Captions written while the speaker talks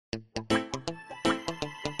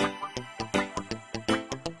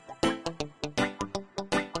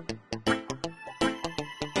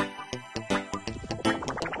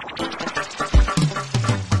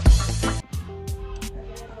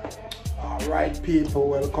Alright people,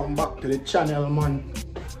 welcome back to the channel, man.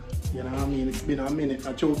 You know what I mean, it's been a minute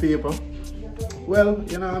or two, people. Well,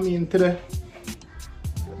 you know what I mean, today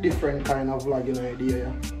different kind of vlogging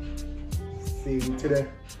idea. See, today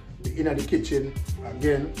we in the kitchen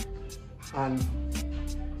again and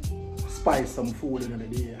spice some food in the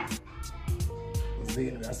day.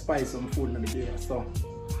 See, we spice some food in the day. So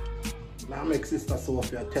now make Sister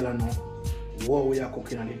Sophia tell her now what we are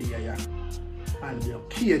cooking in the day, yeah. And your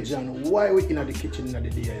Cajun, why we in the kitchen in the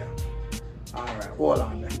day, yeah. Alright, hold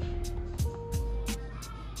on then.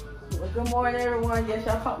 Well, good morning everyone. Yes,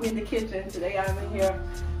 y'all caught me in the kitchen. Today I'm in here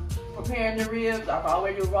preparing the ribs. I've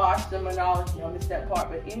already washed them and all, you know, missed that part.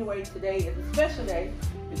 But anyway, today is a special day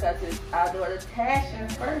because it's our daughter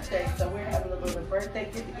Tasha's birthday. So we're having a little birthday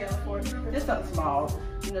get together for her. Just something small,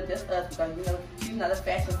 you know, just us, because you know, she's not a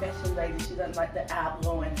fashion lady. She doesn't like the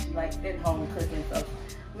outgoing. She likes at home cooking. So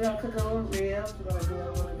we're gonna cook a little ribs. We're gonna do a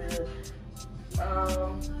little bit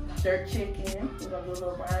of jerk chicken. We're gonna do a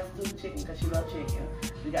little brine stew chicken because she loves chicken.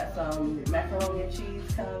 We got some macaroni and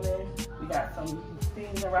cheese coming. We got some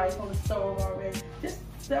beans and rice on the stove already. Just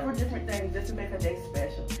several different things just to make her day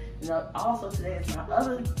special. You know, also today is my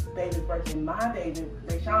other baby's birthday, my baby,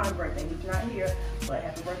 Rayshawn's birthday. He's not here, but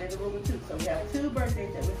happy birthday to Ruben too. So we have two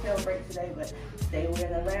birthdays that we celebrate today, but today we're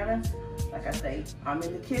in Atlanta. Like I say, I'm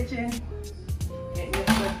in the kitchen, getting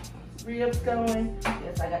the ribs going.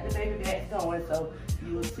 Yes, I got the baby backs going, so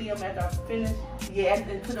you will see them after I finish. Yeah,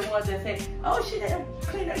 and to the ones that say, oh, she didn't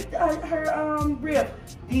clean her rib.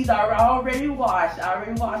 These are already washed. I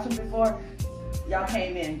already washed them before y'all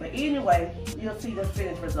came in. But anyway, you'll see the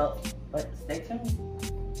finished results. But stay tuned.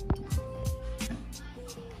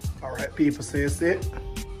 All right, people, say it's it.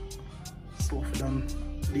 So for them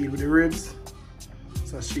deal with the ribs.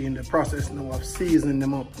 So she in the process now of seasoning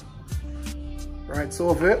them up. Right,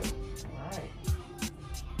 Sophie? All right.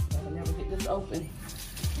 I'll never get this open.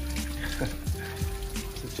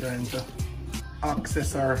 So trying to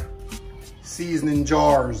access our seasoning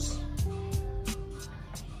jars.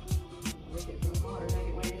 Make it from water, make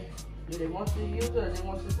it where do they want you to use it or they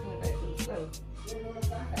want you to send it back to the stove?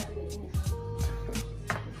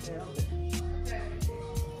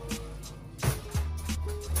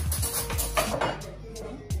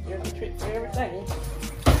 There's a trick for everything.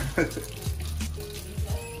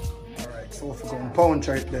 Alright, so if we're going to pound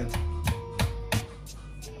right then.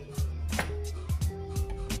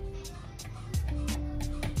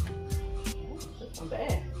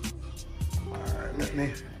 Alright,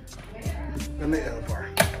 let me help her.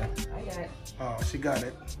 I got it. Oh, she got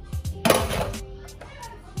it.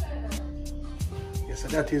 Yes, so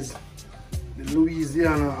that is the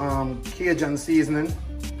Louisiana Cajun seasoning.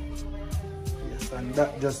 Yes, and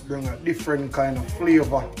that just brings a different kind of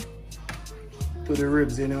flavor to the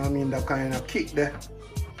ribs, you know what I mean? That kind of kick there.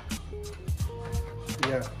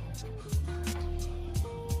 Yeah.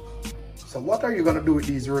 So what are you gonna do with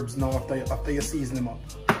these ribs now after you season them up?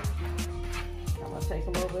 I'm gonna take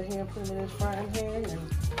them over here and put them in this frying pan and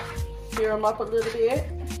sear them up a little bit.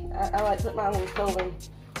 I like to put mine on the stove and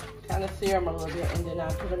kind of sear them a little bit, and then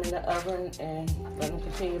I put them in the oven and let them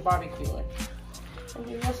continue barbecuing. And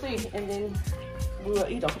then we'll see, and then we'll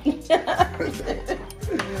eat them.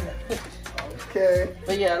 Okay.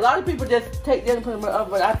 But yeah, a lot of people just take them and put them in the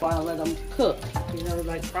oven, but I want to let them cook. You know,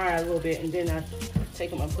 like fry a little bit, and then I take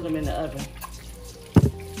them and put them in the oven.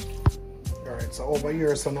 All right, so over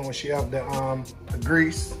here, so now she have the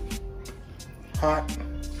grease hot.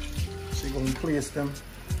 She gonna place them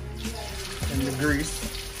in the grease.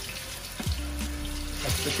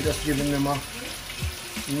 That's what she just giving them a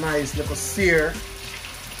nice little sear.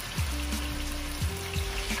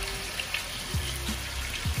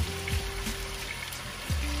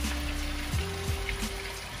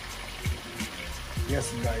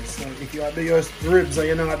 Yes, guys, so if you do your ribs and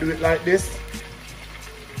you know how to do it like this,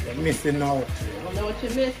 you're missing out. I don't know what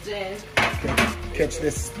you're missing. Catch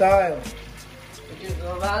this style. There's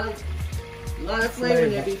a lot of flavor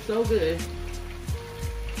in there. Be so good.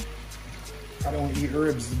 I don't eat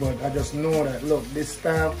ribs, but I just know that, look, this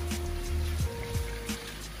style,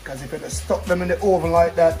 because if you just stuck them in the oven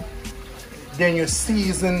like that, then your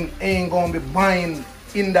season ain't gonna be bind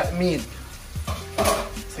in that meat.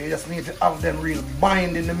 So you just need to have them real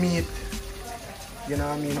bind in the meat. You know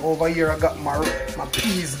what I mean? Over here I got my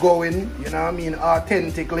peas going, you know what I mean,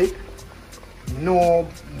 authentically. No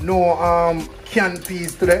canned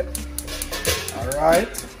peas today.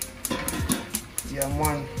 Alright. Yeah,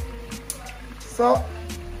 man. So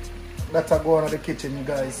that's a go on the kitchen, you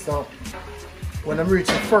guys. So when I'm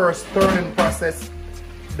reaching first turning process,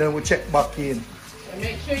 then we check back in. And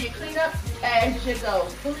make sure you clean up as you go.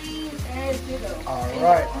 Clean as you go.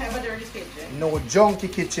 Alright. Don't have a dirty kitchen. No junky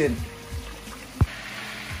kitchen.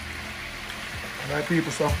 Alright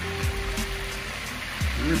people, so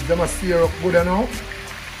ribs them a sear up good enough.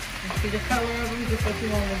 See the color of them, just what you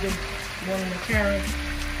want to do. One in the carrot.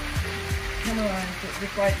 Come on,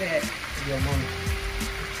 just like that. Yeah, man.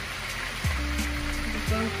 Just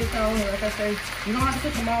don't cook all in, like I say, you don't have to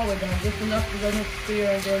cook them all the way down, just enough to let them sear,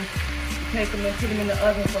 and then you take them and put them in the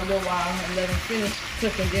oven for a little while and let them finish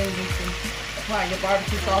cooking. Then you can apply your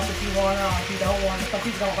barbecue sauce if you want, or if you don't want it. Some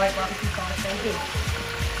people don't like barbecue sauce, don't do.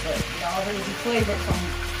 But it already be flavored from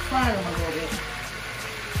frying them a little bit.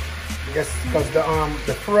 Yes, because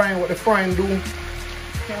the frying, what the frying do,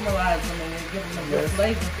 Caramelize them and then give them a good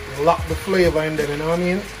flavor. lock the flavor in there, you know what I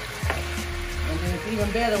mean? And then it's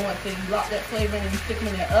even better once you lock that flavor in and you stick them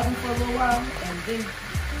in that oven for a little while and then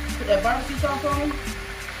put that barbecue sauce on them.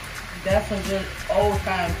 That's some good old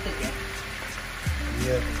time cooking.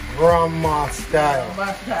 Yeah, grandma style.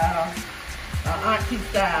 Grandma style, auntie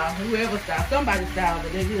style, whoever style, somebody's style,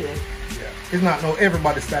 but they're good. Yeah, it's not no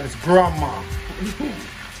everybody's style, it's grandma.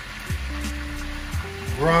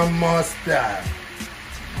 Grandma style.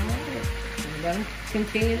 Alright, let them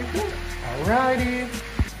continue to cook. Alrighty.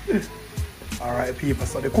 Alright people,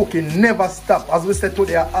 so the cooking never stop. As we said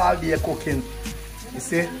today, all day cooking. You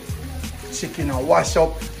see, chicken and wash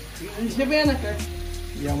up. Use your vinegar.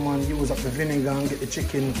 Yeah man, use up the vinegar and get the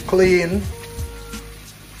chicken clean.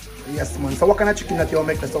 Yes man, so what kind of chicken that you'll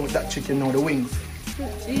make with that chicken now, the wings?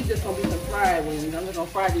 These just gonna be some fried wings. I'm just gonna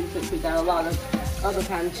fry these since we got a lot of other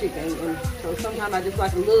kind of chicken. And so sometimes I just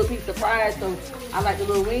like a little piece of fried, so I like the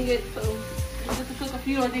little wing it. So just to cook a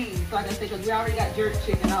few of these, like I said, because we already got jerk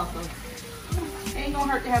chicken also. Ain't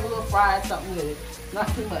gonna hurt to have a little fried something with it. Not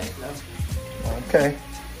too much though. Okay.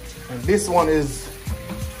 And this one is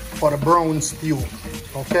for the brown stew.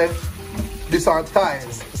 Okay. These are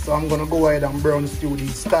thighs. So I'm gonna go ahead and brown stew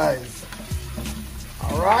these thighs.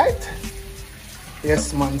 Alright.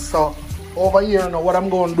 Yes man. So over here now what I'm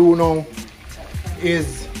gonna do now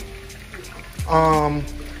is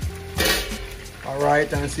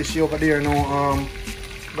alright, and see she over there now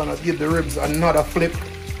gonna give the ribs another flip.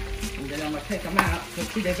 And then I'm gonna take them out. So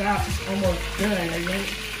see they got almost done, right?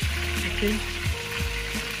 You see?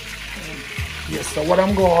 Yes, so what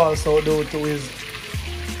I'm gonna also do too is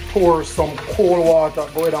pour some cold water,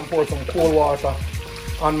 go ahead and pour some cold water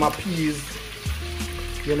on my peas.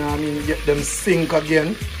 You know what I mean? Get them sink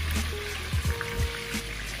again.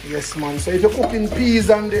 Yes man, so if you're cooking peas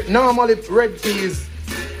and normally red peas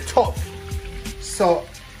tough. So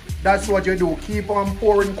that's what you do. Keep on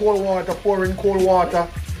pouring cold water.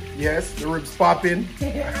 Yes, the ribs popping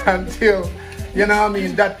until, you know what I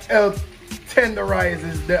mean, that helps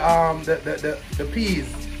tenderizes the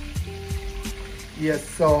peas. Yes,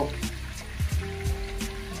 so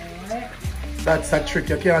that's a trick.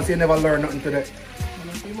 You can't say you never learn nothing today. In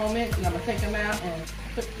a few more minutes, and I'm gonna take them out and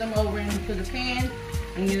put them over into the pan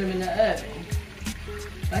and get them in the oven.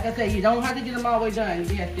 Like I said, you don't have to get them all the way done.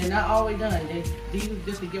 Yes, they're not all the way done. These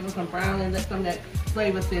just to give them some brown and let some of that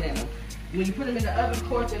flavor sit in them. When you put them in the oven, of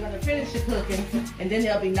course, they're gonna finish the cooking, and then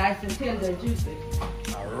they'll be nice and tender and juicy.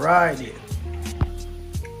 Alrighty.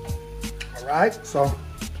 Alright, so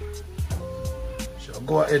she'll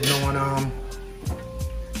go ahead now and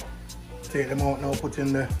take them out now, put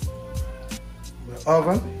in the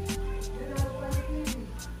oven.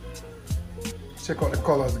 Check out the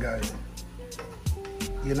colors, guys.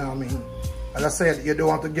 You know what I mean? As I said, you don't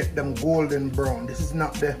want to get them golden brown. This is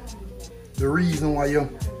not the reason why you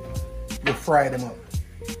fry them up.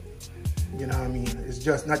 You know what I mean? It's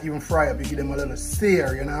just not even fry up, you give them a little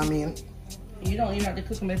sear, you know what I mean? You don't even have to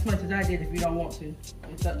cook them as much as I did if you don't want to.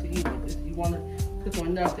 It's up to you. If you want to cook them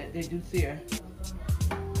enough that they do sear.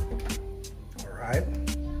 Alright.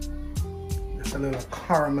 Just a little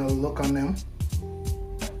caramel look on them. You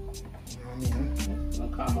know what I mean? It's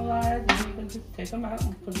gonna caramelize, and you can just take them out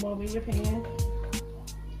and put them over in your pan.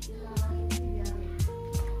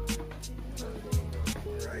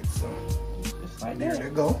 Alright, so Just like there that. they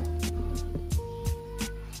go.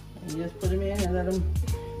 And you just put them in and let them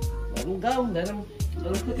go. Let them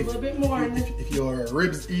cook a little bit more. If you're a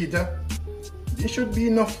ribs eater, this should be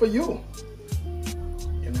enough for you.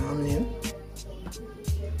 You know what I mean?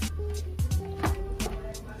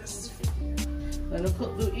 Yes. Let them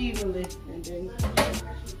cook through evenly, and then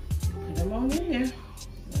put them on in here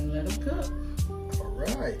and let them cook.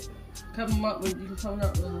 Alright. Cover them up with, you can cover them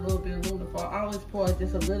up with a little bit of aluminum foil. I always pour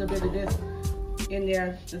just a little bit of this in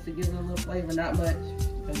there just to give it a little flavor, not much,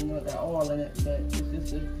 because you know it got oil in it, but it's just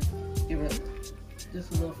to give it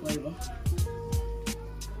just a little flavor.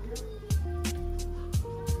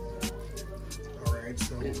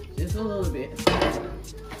 Just a little bit.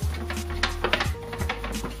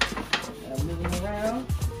 Move them around.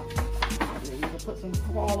 Then you can put some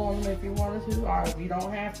foil on them if you wanted to, or if you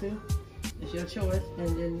don't have to. It's your choice.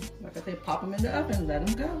 And then, like I said, pop them in the oven and let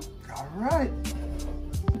them go. All right.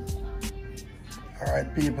 All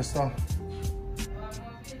right, people, so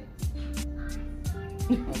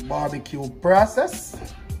the barbecue process.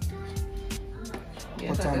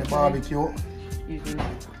 Yes, put on the barbecue.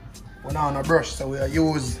 We're not on a brush, so we'll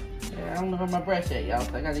use. Yeah, I don't know where my brush at, y'all.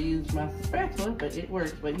 So I gotta use my spatula, but it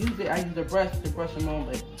works. But usually I use the brush to brush them on,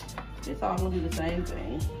 but it's all gonna do the same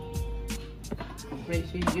thing. Make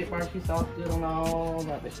sure you get barbecue sauce good on all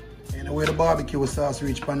of it. And the way the barbecue sauce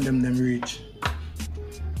reach, pan them reach.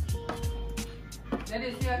 That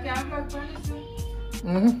is your camera,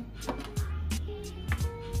 Mm-hmm.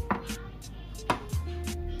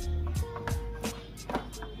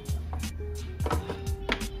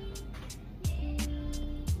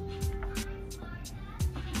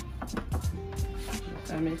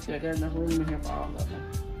 I make sure I got enough room in here for all of them.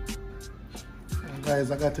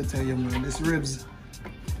 Guys, I got to tell you, man, this ribs,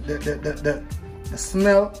 the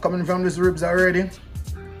smell coming from these ribs already,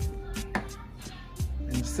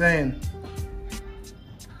 insane.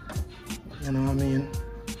 You know what I mean?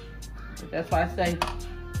 That's why I say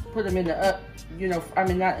put them in the up, you know, I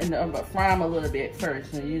mean not in the oven, but fry them a little bit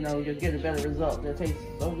first, and you know you'll get a better result. They taste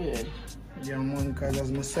so good. Yeah, man, because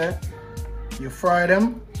as I said, you fry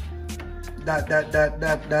them,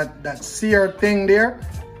 that sear thing there,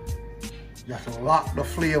 you have to lock the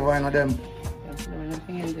flavor in them.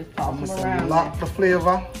 Just toss them around. Lock the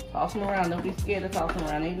flavor. Toss them around. Don't be scared to toss them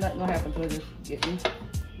around. Ain't nothing gonna happen to it. Just getting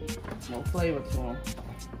no flavor to them.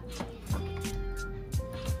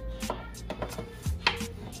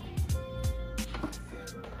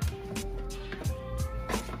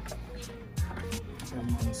 Yeah,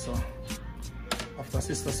 man, so after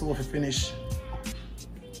Sister Sophie finish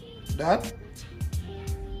that,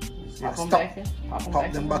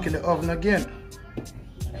 pop them back in the oven again.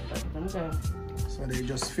 So they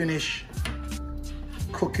just finish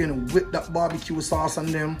cooking with that barbecue sauce on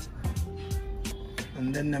them,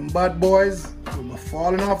 and then them bad boys will be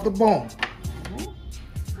falling off the bone.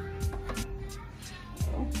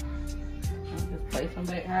 Just place them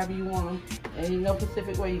back however you want them. Ain't no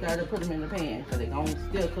specific way you gotta put them in the pan, because they're gonna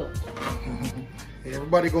still cook.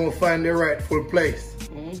 Everybody gonna find their rightful place.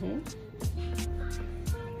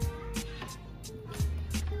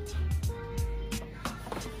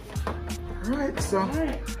 Alright, so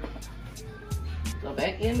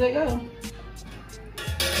back in they go.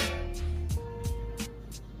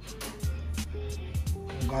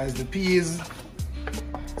 Guys, the peas,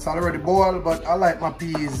 it's already boiled, but I like my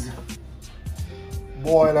peas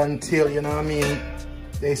boil until, you know what I mean,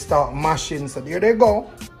 they start mashing. So there they go.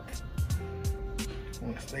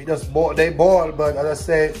 They just boil, but as I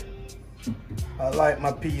said, I like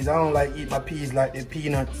my peas. I don't like eat my peas like the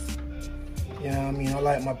peanuts. You know what I mean? I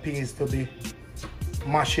like my peas to be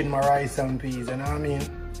mashing my rice and peas, you know what I mean?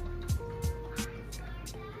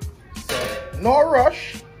 So, no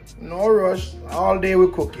rush. No rush. All day we're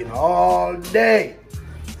cooking. All day.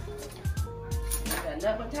 Got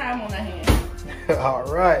nothing but time on our hands.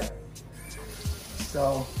 Alright.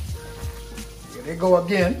 So, here they go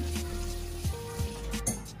again.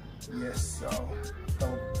 Yes, so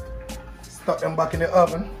stuck them back in the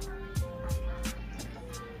oven.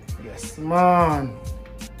 Yes, man.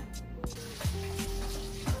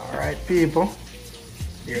 Alright, people.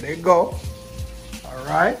 There they go.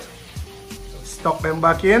 Alright. Stuck them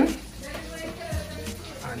back in.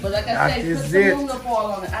 And but like I said, put some it. aluminum foil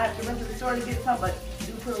on it. I have to remember the store to get some, but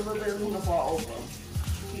do put a little bit of aluminum foil over them.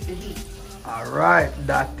 Keep the heat. Alright,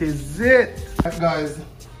 that is it. Right, guys,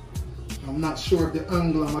 I'm not sure if the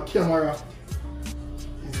angle of my camera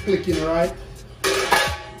is clicking right,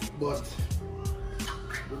 but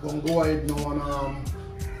we're gonna go ahead now and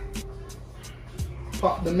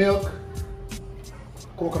pop the milk,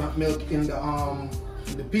 coconut milk in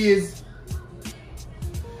the peas.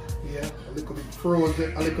 Yeah, a little bit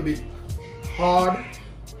frozen, a little bit hard,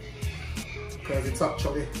 because it's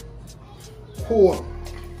actually cold.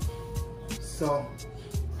 So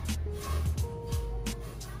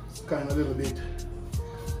it's kind of a little bit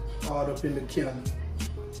hard up in the can.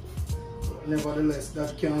 But nevertheless,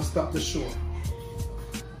 that can't stop the show.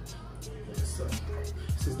 So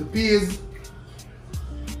this is the peas.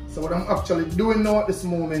 So what I'm actually doing now at this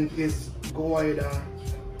moment is go ahead and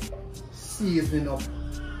season up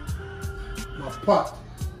my pot.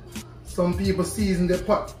 Some people season the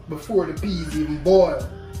pot before the peas even boil.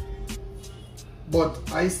 But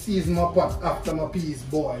I season my pot after my peas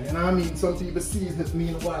boil. You know what I mean? Some people season it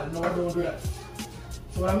meanwhile. No, I don't do that.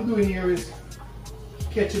 So what I'm doing here is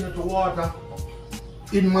catching the water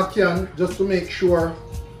in my can just to make sure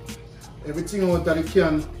everything out of the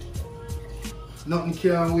can, nothing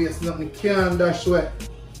can waste, nothing can dash wet.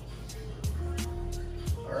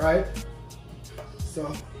 Alright,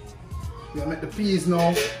 so we make the peas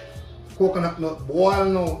now, coconut nut boil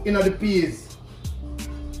now in the peas.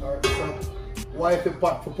 Alright, so wipe the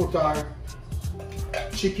pot to put our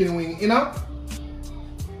chicken wing in it.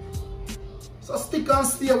 So stick and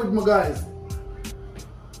stay with me, guys.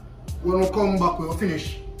 When we come back, we'll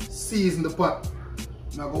finish season the pot.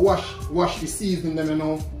 Now go wash the seasoning then, you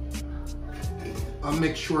know, and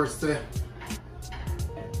make sure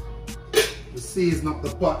we season up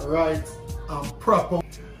the pot right and proper.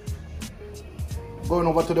 Going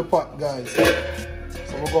over to the pot, guys. So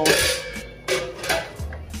we're going to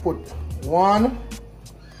put one.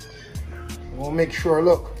 We'll make sure,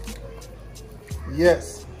 look.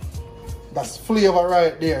 Yes, that's flavor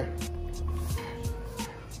right there.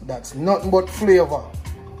 That's nothing but flavor.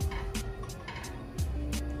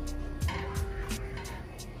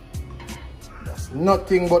 That's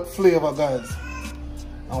nothing but flavor, guys.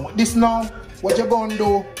 And with this now, what you're going to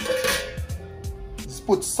do is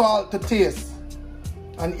put salt to taste.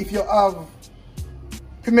 And if you have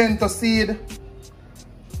pimento seed,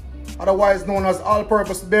 otherwise known as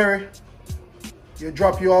all-purpose berry, you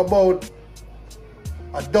drop you about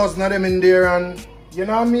a dozen of them in there, and you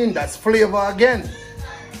know what I mean? That's flavor again.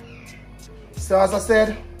 So as I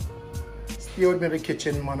said, stay with me in the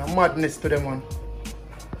kitchen, man. A madness to them, man.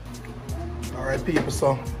 Alright, people,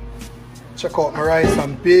 so check out my rice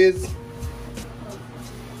and peas.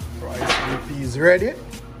 Rice and peas ready.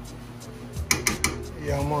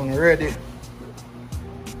 Yeah, man, ready.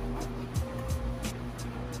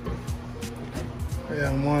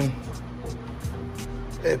 Yeah, man.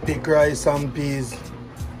 Epic rice and peas.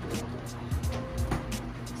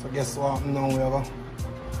 So guess what now we have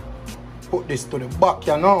put this to the back,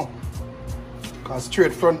 you know, because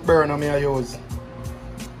straight front burner me I use.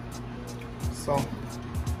 So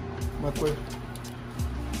make we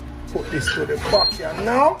put this to the back, you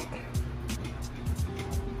know.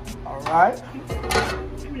 Alright.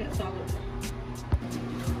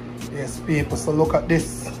 Yes, people, so look at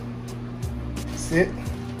this. See?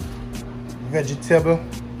 Vegetable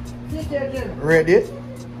ready.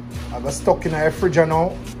 I got stuck in the refrigerator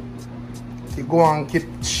now. To go and keep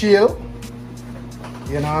chill.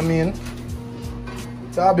 You know what I mean?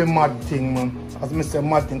 That'll be mad thing, man. As I say,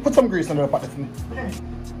 mad thing. Put some grease on the pot for me.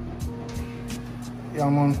 Yeah,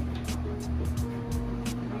 man.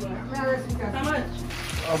 How much?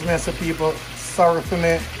 As I say, people, sorry for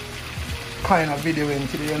me kind of videoing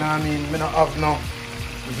today, you know what I mean? I don't have no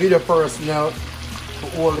video personnel to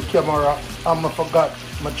hold the camera, and I forgot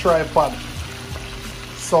my tripod.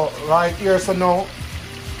 So right here, so now,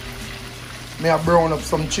 I have brown up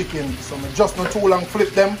some chicken. So I just not too long flip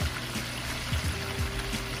them.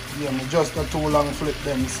 Yeah, I just not too long flip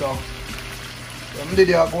them. So I'm going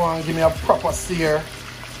to go and give me a proper sear.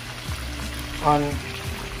 And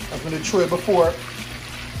as I did show you before,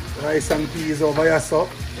 rice and peas over here, so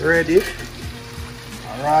ready.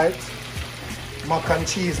 Alright. Mac and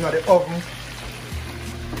cheese in the oven.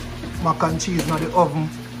 Mac and cheese in the oven.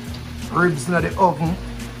 Ribs in the oven.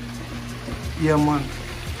 Yeah, man.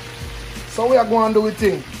 So we are going to do a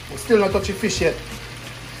thing. We still not touch the fish yet.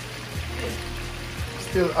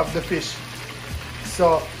 Still have the fish.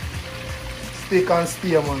 So stick and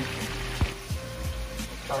stay, man.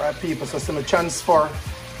 Alright, people, so see me transfer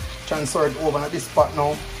it over at this pot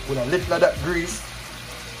now with a little of that grease.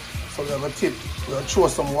 So we have a tip. We'll throw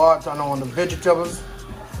some water now on the vegetables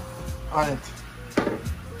on it.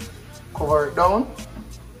 Cover it down.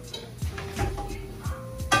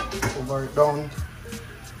 Cover it down.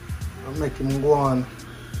 And make him go on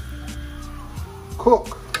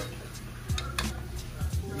cook.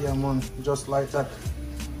 Yeah, man, just like that.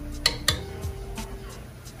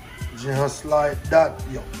 Just like that.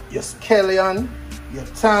 Your scallion, your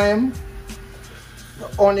thyme, your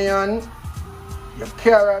onion, your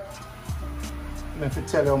carrot. Let me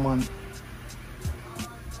tell you, man.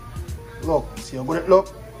 Look, see how good it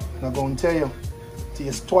look? I'm going to tell you, it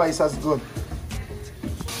tastes twice as good.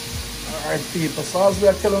 Alright, people, so as we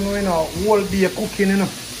are telling you now, whole day cooking, you know.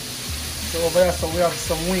 So over here, so we have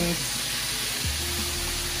some wings.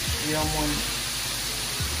 Yeah, man.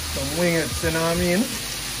 Some wings, you know what I mean?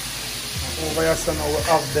 And over here, so now we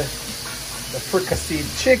have the fricasseed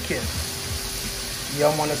chicken.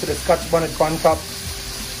 Yeah, man, so the Scotch bonnet on top.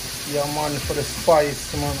 Yeah, man, for the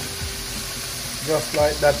spice, man. Just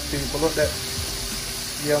like that, people. Look at that.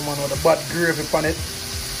 Yeah, man, with the bad gravy on it.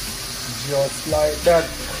 Just like that.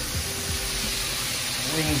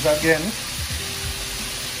 Wings again.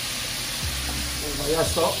 Over here,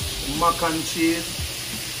 so mac and cheese.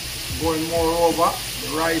 Going more over.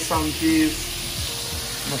 Rice and peas.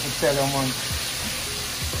 Must tell you, man.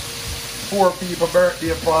 4 people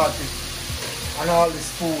birthday party. And all this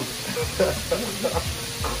food.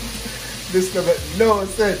 This doesn't make no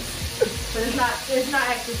sense. But it's not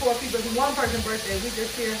actually 4 people, it's one person's birthday. We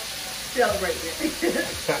just here celebrating it.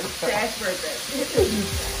 Dad's birthday.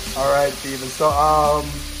 Alright people, so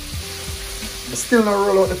we still not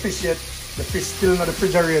roll out the fish yet. The fish still in the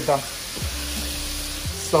refrigerator.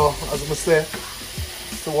 So as I say,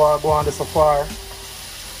 so I go on the safari.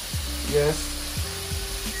 Yes.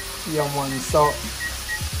 Yeah man, so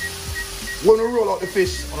when we roll out the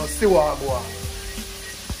fish, I'm gonna see what I go on.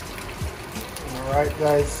 Alright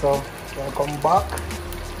guys, so gonna come back.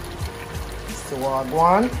 See what I go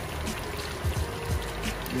on.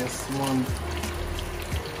 Yes man.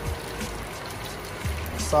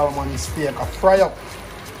 Salmon steak I fry up.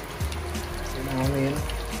 You know what I mean?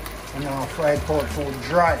 And now fried pork food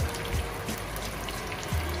dry.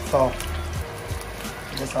 So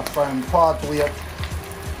just a frying part where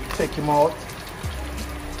take him out.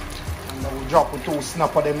 And then we drop the 2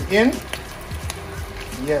 snap of them in.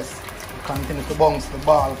 Yes. Continue to bounce the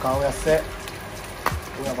ball because we are set.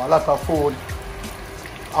 We have a lot of food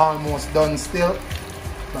almost done still.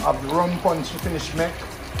 We have the rum punch to finish make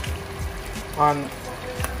and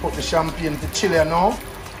put the champagne to chill now.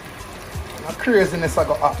 And craziness I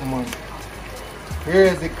got happen, man.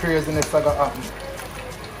 Craziness I got happen.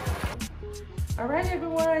 Alright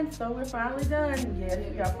everyone, so we're finally done. Yeah,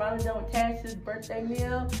 we are finally done with Tash's birthday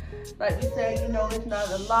meal. Like we say, you know, it's not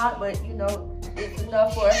a lot, but you know, it's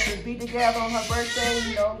enough for us to be together on her birthday.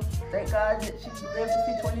 You know, thank God that she lived to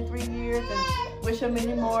see 23 years and wish her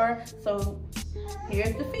many more. So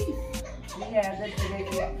here's the feast. We have the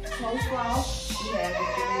Jamaican coleslaw. We have the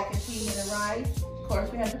Jamaican peas and rice. Of course,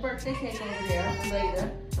 we have the birthday cake over there for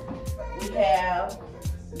later. We have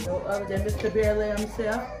no other than Mr. Bearley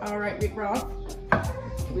himself. All right, Rick Ross.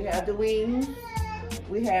 We have the wings.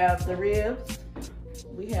 We have the ribs.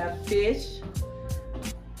 We have fish.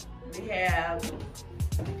 We have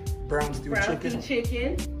brown stew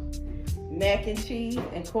chicken, mac and cheese,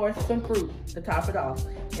 and of course some fruit to top it off.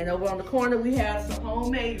 And over on the corner we have some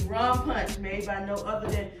homemade rum punch made by no other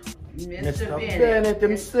than Mr. Bennett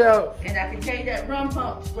himself. And I can tell you that rum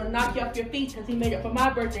punch will knock you off your feet because he made it for my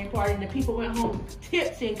birthday party and the people went home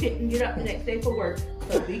tipsy and couldn't get up the next day for work.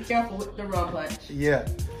 So be careful with the rum punch. Yeah.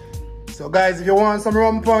 So guys, if you want some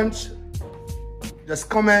rum punch, just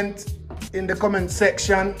comment in the comment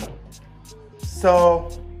section. So,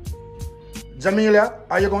 Jamelia,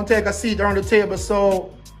 are you going to take a seat around the table so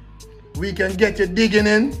we can get you digging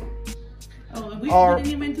in? Oh, we didn't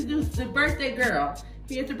even introduce the birthday girl.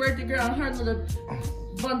 Here's the birthday girl and her little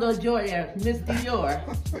bundle of joy there, Miss Dior.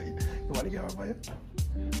 You want to get over here?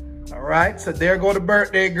 All right, so there go the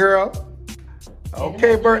birthday girl.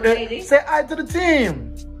 Okay, birthday. Lady. Say hi to the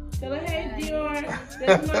team. Tell her, hey, Dior,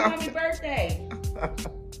 this is my mommy's birthday.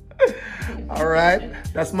 All right,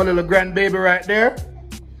 that's my little grandbaby right there.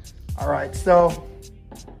 All right, so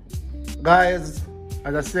guys,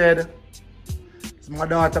 as I said, it's my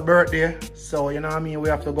daughter's birthday, so you know what I mean, we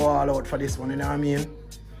have to go all out for this one, you know what I mean.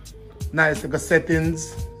 Nice little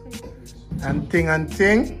settings and thing.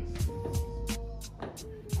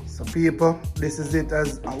 So people, this is it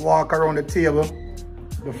as I walk around the table.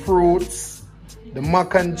 The fruits, the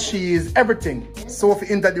mac and cheese, everything. Sophie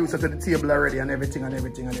introduced her to the table already and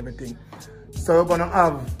everything. So we're gonna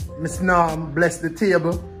have Miss Nam bless the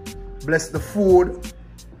table, bless the food.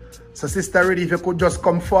 So Sister Reddy, if you could just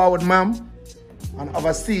come forward, ma'am, and have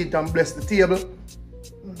a seat and bless the table.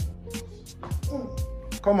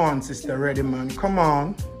 Come on, Sister Reddy, man, come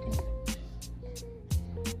on.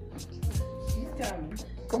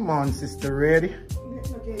 Come on, Sister Reddy.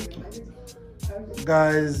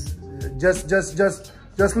 Guys,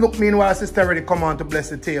 just look meanwhile Sister Reddy come on to bless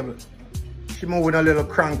the table. She moving a little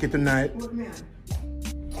cranky tonight.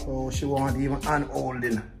 So she won't even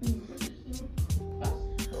hand-holding.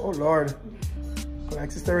 Oh Lord.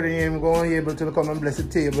 Like Sister Reddy ain't going to be able to come and bless the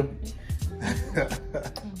table.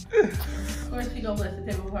 Of course she gonna bless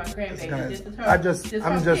the table for her grandbaby. Guys, this is her,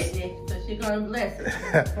 I'm just picnic, so she gonna bless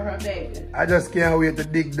it for her baby. I just can't wait to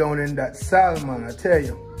dig down in that salmon, I tell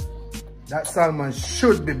you. That salmon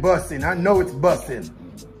should be busting. I know it's busting.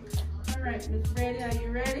 All right, Miss Reddy, are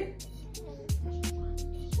you ready?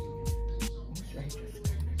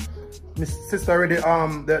 Miss Sister Reddy,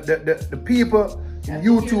 the people in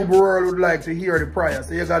YouTube world would like to hear the prayer.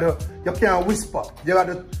 So you can't whisper. You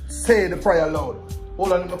gotta say the prayer loud.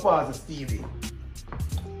 Hold on, let me pause the Stevie.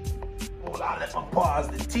 Hold Hold on, let me pause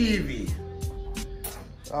the TV.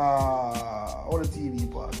 All the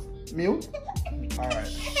TV pause. Mute? Alright.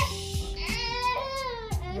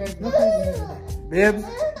 Babes?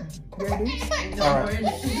 Ready? Alright.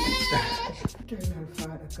 Eternal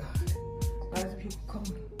Father God, as we come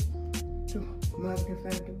to magnify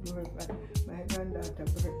to glorify my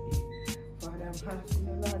granddaughter's birthday, Father, I'm asking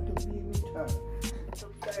the Lord to be with her, to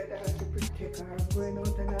guide her, to protect her, I'm going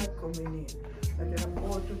out and I'm coming in, and I'm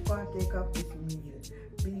about to partake of this meal.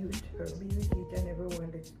 Be with her, be with each and everyone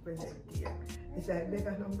that's present here. As I beg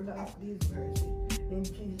and humble ask these mercy. In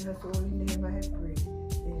Jesus' holy name I pray.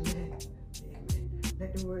 Amen. Amen.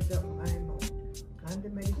 Let the words of my mouth and the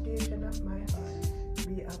meditation of my heart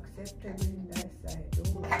be acceptable in thy sight, O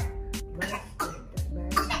Lord, my strength and my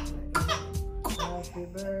redeemer. Happy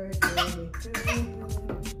birthday to you.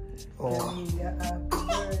 Jamila, happy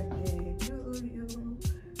birthday to you.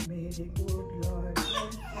 May the good Lord bless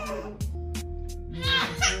you. May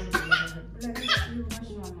the good Lord bless you.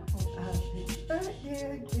 Happy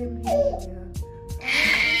birthday, Jamila.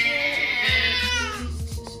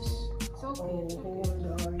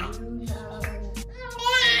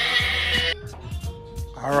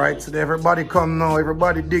 Alright, so everybody come now,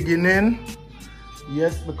 everybody digging in.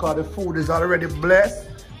 Yes, because the food is already blessed.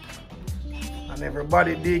 And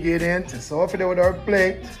everybody digging in. So off there with our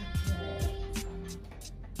plate.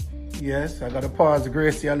 Yes, I gotta pause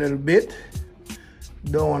Gracie a little bit.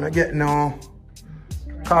 Don't wanna get no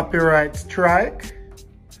copyright strike.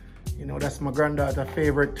 You know, that's my granddaughter's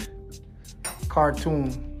favorite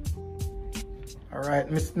cartoon.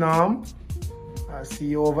 Alright, Miss Nam, I see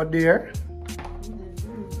you over there.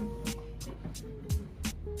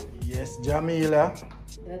 Yes, Jamila.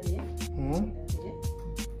 Daddy.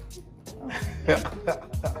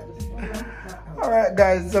 Alright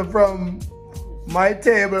guys, so from my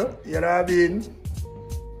table, you know what I mean?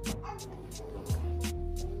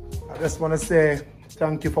 I just want to say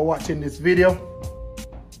thank you for watching this video.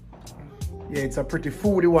 Yeah, it's a pretty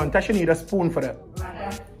foodie one. Tasha need a spoon for that.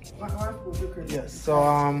 Yes,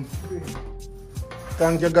 so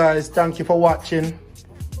thank you guys, thank you for watching.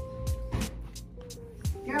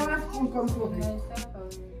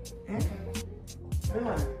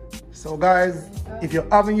 So guys, if you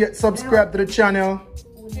haven't yet subscribed to the channel,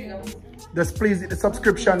 just please hit the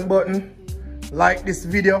subscription button, like this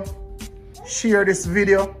video, share this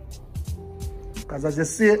video, because as you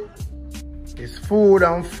see it, it's food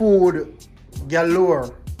and food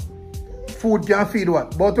galore. Food can feed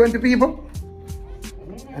what? About 20 people?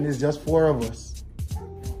 And it's just 4 of us.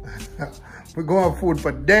 We're going food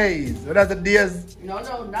for days. What are the days? No,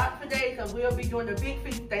 not for days, because we'll be doing the big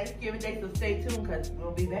feast Thanksgiving Day, so stay tuned, because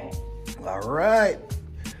we'll be back. All right.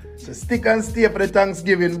 So stick and stay for the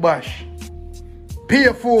Thanksgiving bash.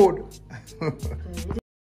 Pay food.